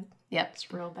bad. Yep.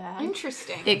 It's real bad.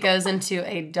 Interesting. It goes into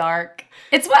a dark...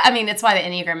 It's why the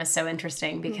Enneagram is so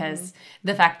interesting, because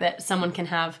the fact that someone can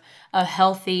have a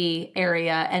healthy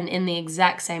area and in the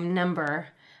exact same number,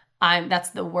 that's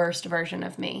the worst version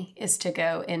of me, is to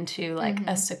go into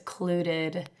a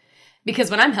secluded...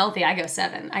 Because when I'm healthy, I go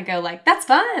 7. I go that's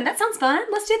fun. That sounds fun.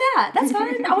 Let's do that. That's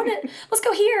fun. Let's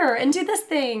go here and do this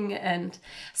thing. And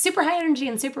super high energy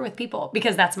and super with people,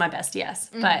 because that's my best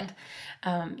yes. But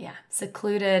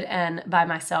secluded and by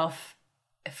myself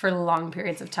for long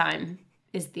periods of time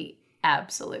is the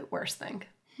absolute worst thing.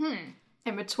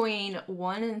 And between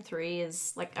 1 and 3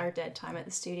 is like our dead time at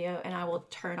the studio, and I will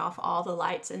turn off all the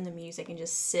lights and the music and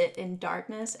just sit in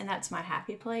darkness, and that's my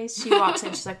happy place. She walks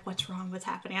in, she's like, "What's wrong? What's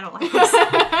happening? I don't like this."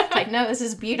 Like, no, this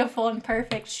is beautiful and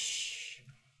perfect. Shh.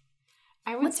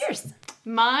 What's yours?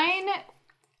 Mine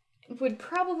would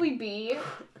probably be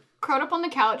curled up on the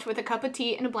couch with a cup of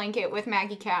tea and a blanket with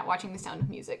Maggie Cat watching The Sound of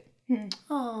Music.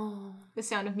 Oh, The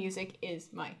Sound of Music is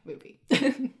my movie.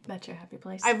 That's your happy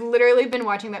place. I've literally been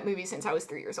watching that movie since I was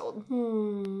 3 years old.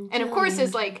 And of course,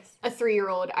 as a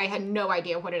 3-year-old, I had no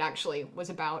idea what it actually was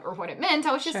about or what it meant.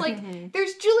 I was just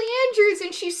there's Julie Andrews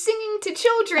and she's singing to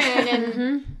children.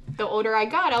 And the older I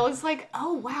got, I was like,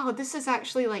 oh wow, this is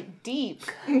actually deep.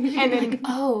 And then,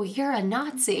 oh, you're a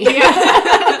Nazi.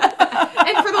 Yeah.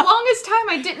 And for the longest time,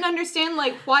 I didn't understand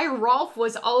why Rolf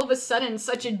was all of a sudden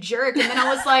such a jerk. And then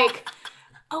I was like,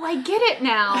 oh, I get it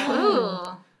now.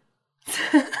 Ugh.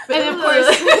 And of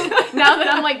course, now that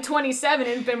I'm 27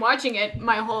 and been watching it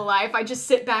my whole life, I just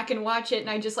sit back and watch it and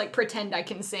I just pretend I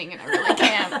can sing, and I really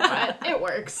can't, but it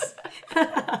works.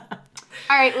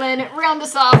 All right, Lynn, round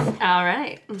us off. All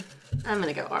right. I'm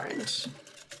going to go orange.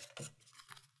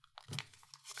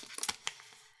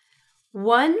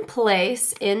 One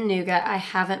place in Nougat I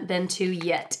haven't been to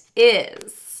yet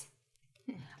is...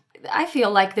 I feel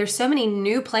like there's so many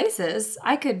new places.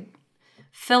 I could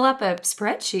fill up a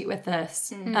spreadsheet with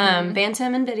this.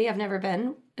 Bantam and Biddy, I've never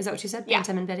been. Is that what you said? Yeah.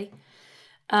 Bantam and Biddy.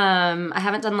 I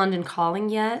haven't done London Calling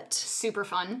yet. Super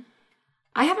fun.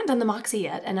 I haven't done the Moxie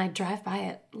yet, and I drive by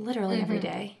it literally every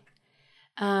day.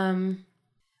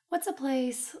 What's a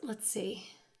place? Let's see.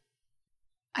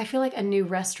 I feel like a new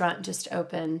restaurant just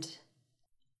opened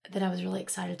that I was really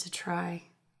excited to try.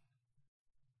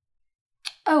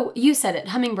 Oh, you said it.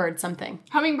 Hummingbird something.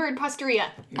 Hummingbird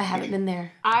Pastaria. I haven't been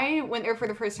there. I went there for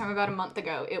the first time about a month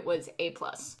ago. It was A+.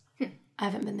 I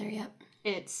haven't been there yet.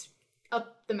 It's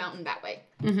up the mountain that way.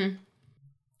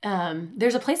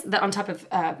 There's a place that on top of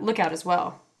Lookout as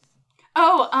well.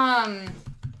 Oh,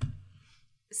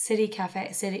 City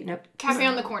Cafe. Nope. Cafe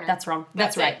on the Corner. That's wrong.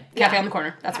 That's right. it. Cafe on the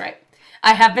Corner. That's right.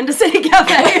 I have been to City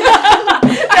Cafe.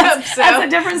 That's a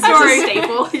different story. That's a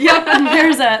staple. Yep. And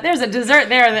there's a dessert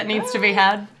there that needs to be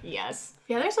had. Yes.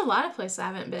 Yeah, there's a lot of places I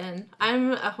haven't been.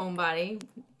 I'm a homebody,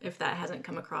 if that hasn't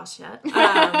come across yet.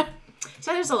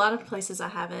 So there's a lot of places I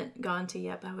haven't gone to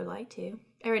yet, but I would like to.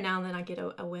 Every now and then I get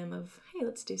a whim of, hey,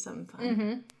 let's do something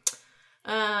fun.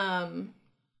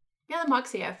 Yeah, the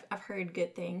Moxie, I've heard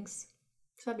good things.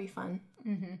 So that'd be fun.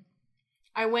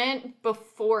 I went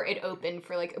before it opened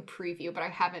for like a preview, but I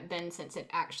haven't been since it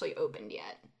actually opened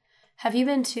yet. Have you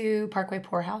been to Parkway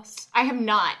Poorhouse? I have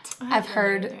not. I've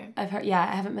heard, yeah,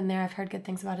 I haven't been there. I've heard good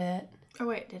things about it. Oh,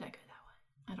 wait, did I go that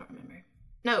one? I don't remember.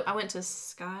 No, I went to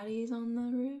Scotty's on the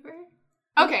River.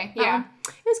 Okay, yeah.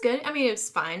 It was good. I mean, it was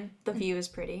fine. The view is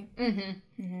pretty.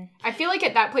 I feel like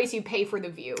at that place you pay for the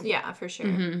view, Yeah, for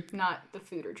sure. not the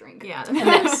food or drink. Yeah, the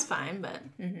food was fine, but...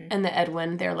 And the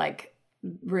Edwin, they're like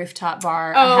rooftop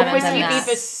bar. Oh, Whiskey Beef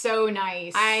is so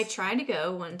nice. I tried to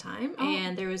go one time,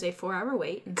 and there was a 4-hour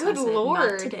wait. And Good so I said,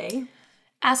 Lord. Not today.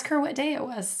 Ask her what day it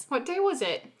was. What day was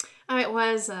it? It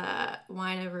was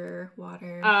wine over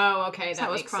water. Oh, okay, that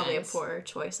was makes probably sense. a poor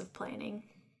choice of planning.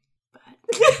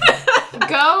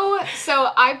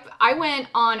 So I went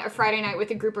on a Friday night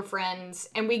with a group of friends,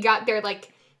 and we got there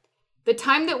like the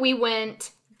time that we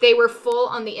went, they were full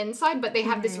on the inside, but they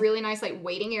have this really nice like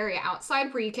waiting area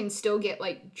outside where you can still get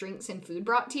like drinks and food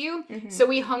brought to you. So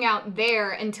we hung out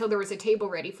there until there was a table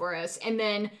ready for us, and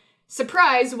then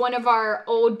surprise, one of our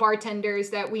old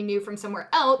bartenders that we knew from somewhere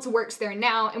else works there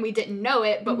now, and we didn't know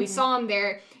it, but we saw him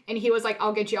there, and he was like,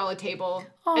 "I'll get y'all a table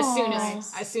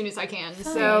as soon as I can."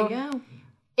 So There you go.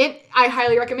 I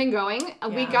highly recommend going.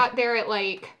 We got there at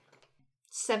like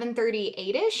 7:30,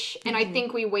 8-ish, and I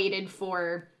think we waited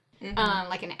for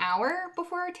like an hour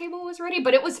before our table was ready,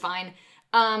 but it was fine.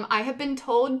 I have been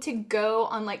told to go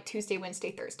on like Tuesday,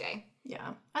 Wednesday, Thursday.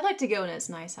 Yeah. I'd like to go when it's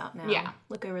nice out now. Yeah.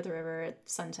 Look over the river at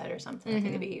sunset or something. I think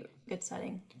it'd be a good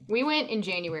setting. We went in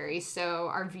January, so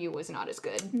our view was not as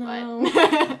good. No.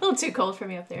 A little too cold for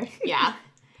me up there. Yeah.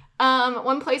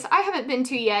 One place I haven't been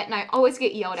to yet, and I always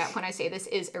get yelled at when I say this,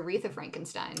 is Aretha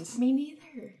Frankenstein's. Me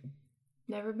neither.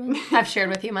 Never been. I've shared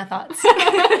with you my thoughts.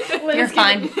 You're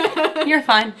fine. You're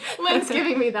fine. Lynn's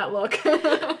giving me that look.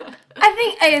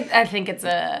 I think it's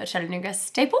a Chattanooga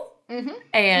staple.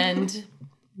 And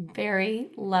very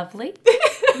lovely.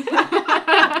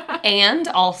 And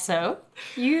also,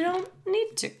 you don't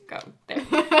need to go there.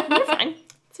 You're fine.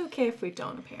 It's okay if we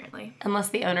don't, apparently. Unless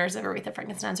the owners of Aretha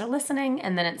Frankenstein's are listening,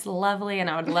 and then it's lovely, and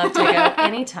I would love to go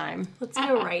anytime. Let's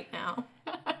go right now.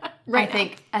 I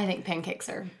think pancakes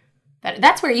are better.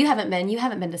 That's where you haven't been. You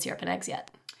haven't been to Syrup and Eggs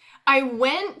yet. I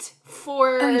went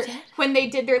for you did? when they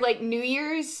did their like New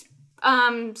Year's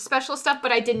special stuff,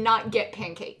 but I did not get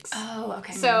pancakes. Oh,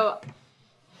 okay. So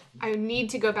I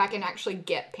need to go back and actually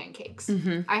get pancakes.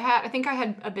 I think I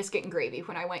had a biscuit and gravy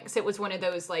when I went, because it was one of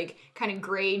those like kind of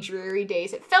gray, dreary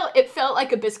days. It felt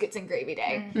like a biscuits and gravy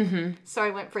day. So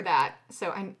I went for that.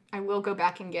 So I will go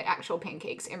back and get actual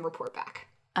pancakes and report back.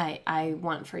 I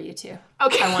want for you too.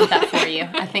 Okay. I want that for you.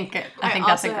 I think that's a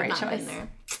also great have not choice. been there.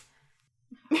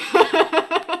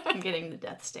 I'm getting the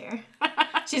death stare.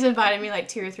 She's invited me like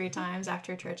 2 or 3 times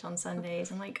after church on Sundays.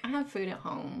 I'm like, I have food at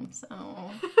home, so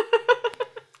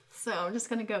I'm just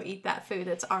gonna go eat that food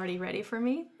that's already ready for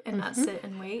me and not sit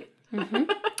and wait.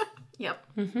 Yep.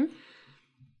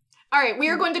 All right, we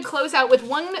are going to close out with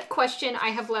one question I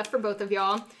have left for both of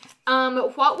y'all.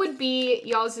 What would be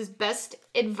y'all's best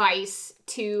advice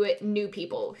to new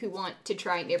people who want to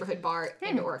try Neighborhood Bar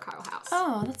and or Kyle House?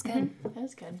 Oh, that's good. That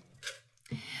is good.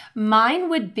 Mine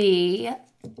would be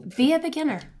a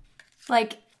beginner.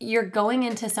 Like, you're going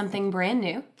into something brand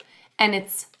new, and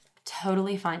it's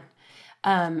totally fine.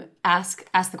 Ask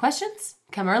the questions.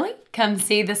 Come early. Come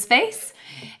see the space,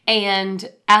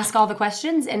 and ask all the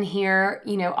questions and hear,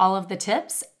 all of the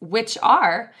tips, which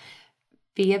are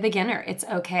be a beginner. It's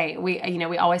okay. We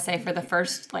always say for the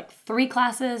first 3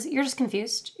 classes, you're just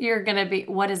confused. You're gonna be,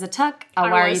 what is a tuck?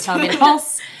 Why are you telling me to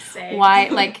pulse? Why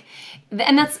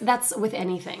and that's with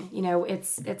anything.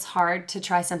 It's hard to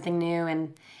try something new,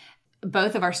 and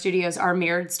both of our studios are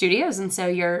mirrored studios, and so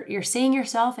you're seeing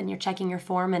yourself and you're checking your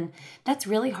form, and that's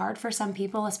really hard for some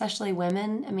people, especially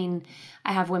women. I mean,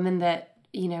 I have women that,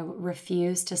 you know,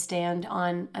 refuse to stand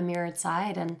on a mirrored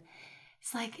side, and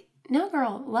it's like, no,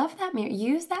 girl, love that mirror.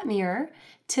 Use that mirror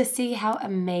to see how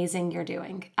amazing you're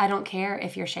doing. I don't care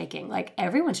if you're shaking. Like,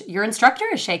 everyone, your instructor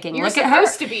is shaking. You're Look at her.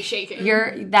 supposed to be shaking.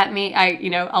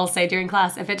 I'll say during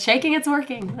class, if it's shaking, it's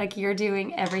working. Like, you're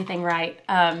doing everything right.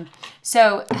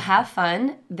 So have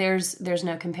fun. There's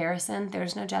no comparison.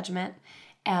 There's no judgment.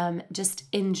 Just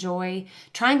enjoy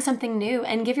trying something new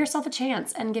and give yourself a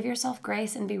chance and give yourself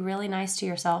grace and be really nice to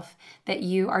yourself that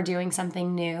you are doing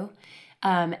something new.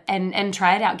 And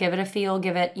try it out. Give it a feel.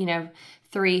 Give it,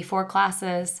 3-4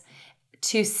 classes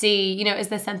to see, is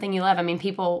this something you love? I mean,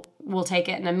 people will take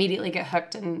it and immediately get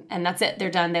hooked, and that's it. They're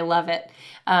done. They love it.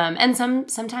 And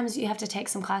sometimes you have to take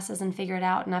some classes and figure it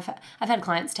out. And I've had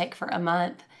clients take for a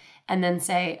month and then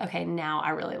say, okay, now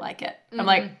I really like it. Mm-hmm. I'm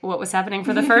like, what was happening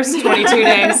for the first 22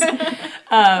 days?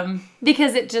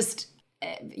 Because it just,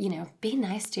 be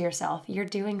nice to yourself. You're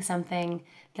doing something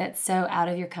that's so out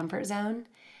of your comfort zone.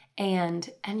 And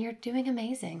you're doing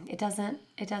amazing. It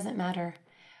doesn't matter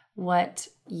what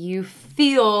you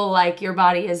feel like your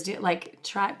body is doing. Like,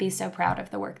 be so proud of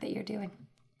the work that you're doing.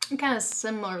 And kind of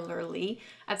similarly,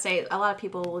 I'd say a lot of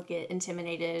people will get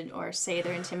intimidated or say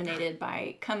they're intimidated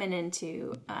by coming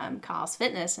into Kyle's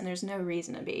Fitness, and there's no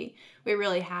reason to be. We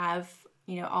really have,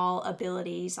 all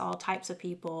abilities, all types of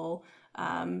people.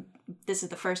 This is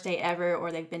the first day ever,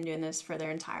 or they've been doing this for their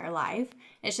entire life.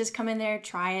 It's just come in there,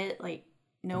 try it. Like,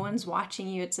 no one's watching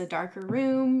you. It's a darker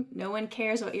room. No one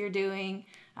cares what you're doing.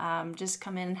 Just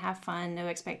come in and have fun. No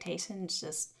expectations.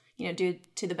 Just, do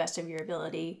to the best of your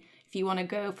ability. If you want to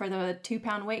go for the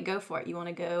 2-pound weight, go for it. You want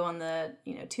to go on the,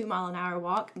 2-mile-an-hour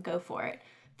walk, go for it.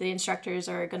 The instructors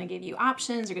are going to give you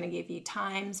options. They're going to give you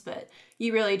times, but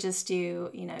you really just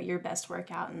do, your best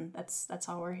workout, and that's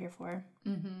all we're here for.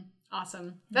 Mm-hmm.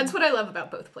 Awesome. That's what I love about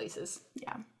both places.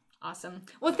 Yeah. Awesome.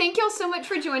 Well, thank y'all so much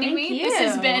for joining me. You. This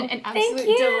has been an absolute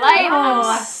delight.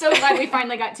 I'm so glad we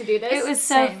finally got to do this. It was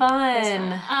so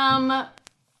fun.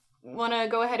 Want to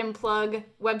go ahead and plug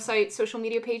website, social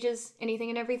media pages, anything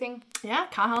and everything? Yeah,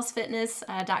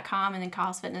 KyleHouseFitness.com, and then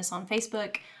Kyle's Fitness on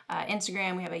Facebook,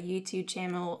 Instagram. We have a YouTube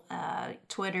channel,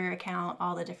 Twitter account,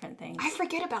 all the different things. I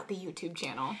forget about the YouTube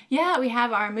channel. Yeah, we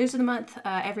have our moves of the month.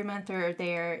 Every month are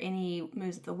there. Any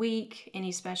moves of the week,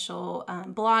 any special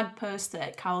blog posts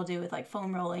that Kyle will do with like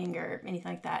foam rolling or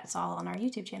anything like that. It's all on our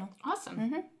YouTube channel. Awesome.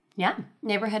 Mm-hmm. Yeah.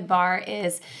 Neighborhood Bar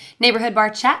is Neighborhood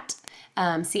Bar Chat.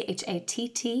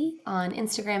 CHATT on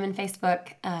Instagram and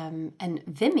Facebook, and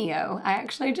Vimeo. I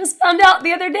actually just found out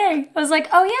the other day. I was like,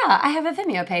 oh yeah, I have a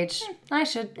Vimeo page. I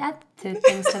should add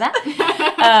things to that.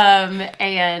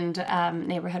 And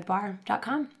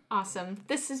neighborhoodbar.com. Awesome.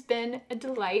 This has been a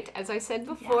delight, as I said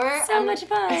before. Yeah, so much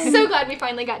fun. So glad we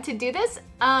finally got to do this.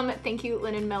 Thank you,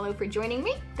 Lynn and Melo, for joining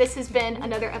me. This has been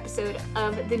another episode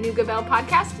of the Nougat Bell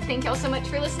podcast. Thank y'all so much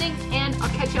for listening, and I'll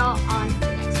catch y'all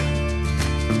on